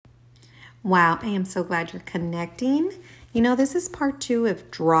Wow, I am so glad you're connecting. This is part 2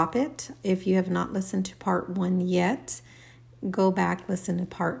 of Drop It. If you have not listened to part 1 yet, go back, listen to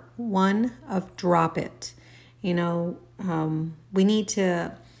part 1 of Drop It. We need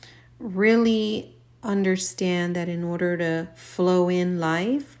to really understand that in order to flow in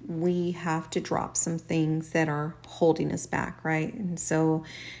life, we have to drop some things that are holding us back, right? And so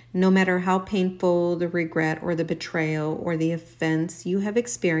no matter how painful the regret or the betrayal or the offense you have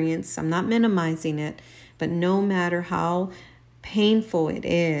experienced, I'm not minimizing it, but no matter how painful it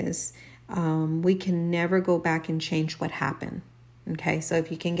is, we can never go back and change what happened. Okay, so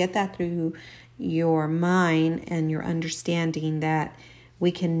if you can get that through your mind and your understanding that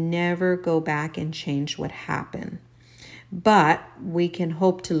we can never go back and change what happened. But we can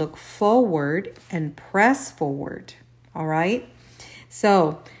hope to look forward and press forward. All right?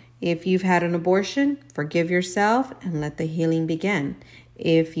 So if you've had an abortion, forgive yourself and let the healing begin.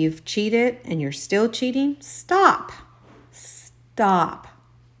 If you've cheated and you're still cheating, stop. Stop.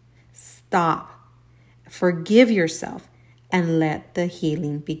 Stop. Forgive yourself and let the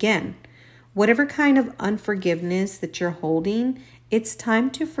healing begin. Whatever kind of unforgiveness that you're holding, it's time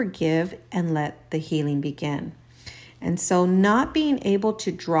to forgive and let the healing begin. And so not being able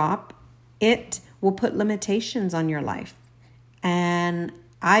to drop it will put limitations on your life. And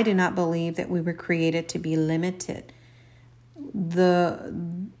I do not believe that we were created to be limited.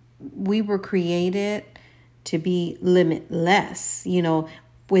 We were created to be limitless,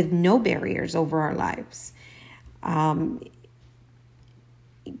 with no barriers over our lives.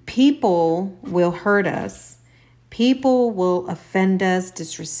 People will hurt us. People will offend us,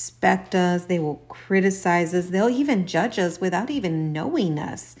 disrespect us. They will criticize us. They'll even judge us without even knowing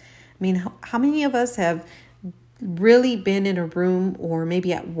us. I mean, how many of us have really been in a room or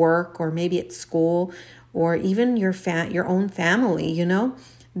maybe at work or maybe at school or even your own family,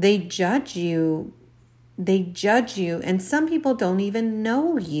 They judge you. And some people don't even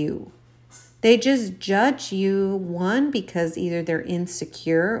know you. They just judge you, one, because either they're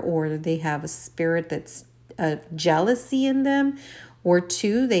insecure or they have a spirit that's jealousy in them, or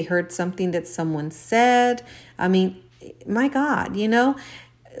two, they heard something that someone said. I mean, my God,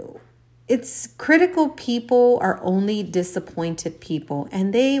 it's critical people are only disappointed people,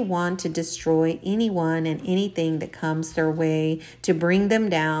 and they want to destroy anyone and anything that comes their way to bring them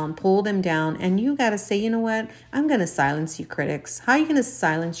down, pull them down. And you got to say, you know what? I'm going to silence you critics. How are you going to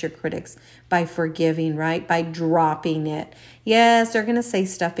silence your critics? By forgiving, right? By dropping it. Yes, they're going to say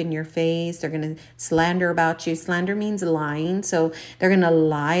stuff in your face. They're going to slander about you. Slander means lying. So they're going to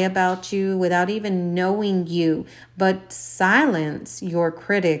lie about you without even knowing you. But silence your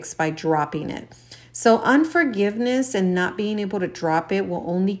critics by dropping it. So unforgiveness and not being able to drop it will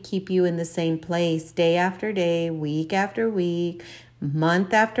only keep you in the same place day after day, week after week,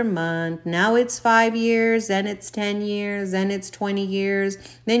 month after month. Now it's 5 years, then it's 10 years, then it's 20 years.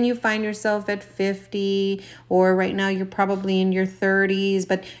 Then you find yourself at 50, or right now you're probably in your 30s,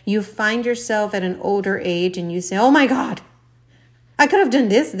 but you find yourself at an older age and you say, oh my God, I could have done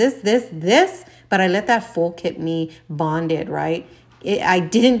this, but I let that fool keep me bonded, right? I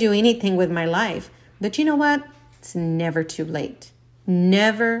didn't do anything with my life. But you know what? It's never too late.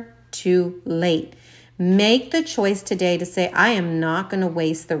 Never too late. Make the choice today to say, I am not going to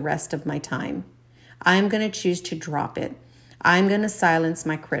waste the rest of my time. I'm going to choose to drop it. I'm going to silence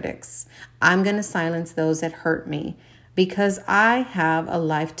my critics. I'm going to silence those that hurt me, because I have a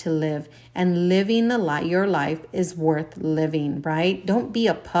life to live, and living your life is worth living, right? Don't be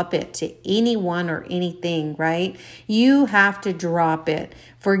a puppet to anyone or anything, right? You have to drop it.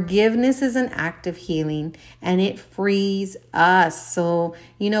 Forgiveness is an act of healing, and it frees us. So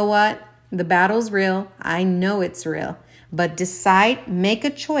you know what? The battle's real. I know it's real. But make a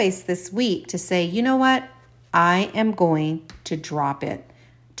choice this week to say, you know what? I am going to drop it.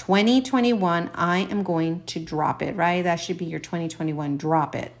 2021, I am going to drop it, right? That should be your 2021.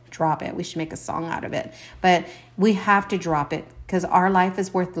 Drop it. Drop it. We should make a song out of it. But we have to drop it because our life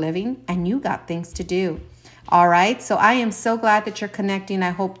is worth living and you got things to do. All right. So I am so glad that you're connecting. I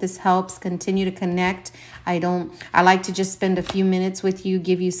hope this helps. Continue to connect. I like to just spend a few minutes with you,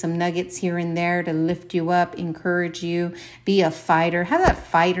 give you some nuggets here and there to lift you up, encourage you, be a fighter. Have that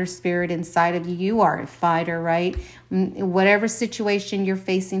fighter spirit inside of you. You are a fighter, right? Whatever situation you're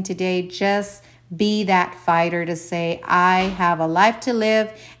facing today, just be that fighter to say, I have a life to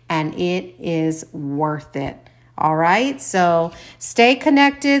live and it is worth it. All right. So stay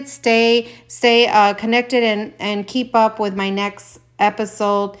connected, stay connected and keep up with my next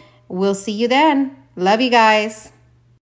episode. We'll see you then. Love you guys.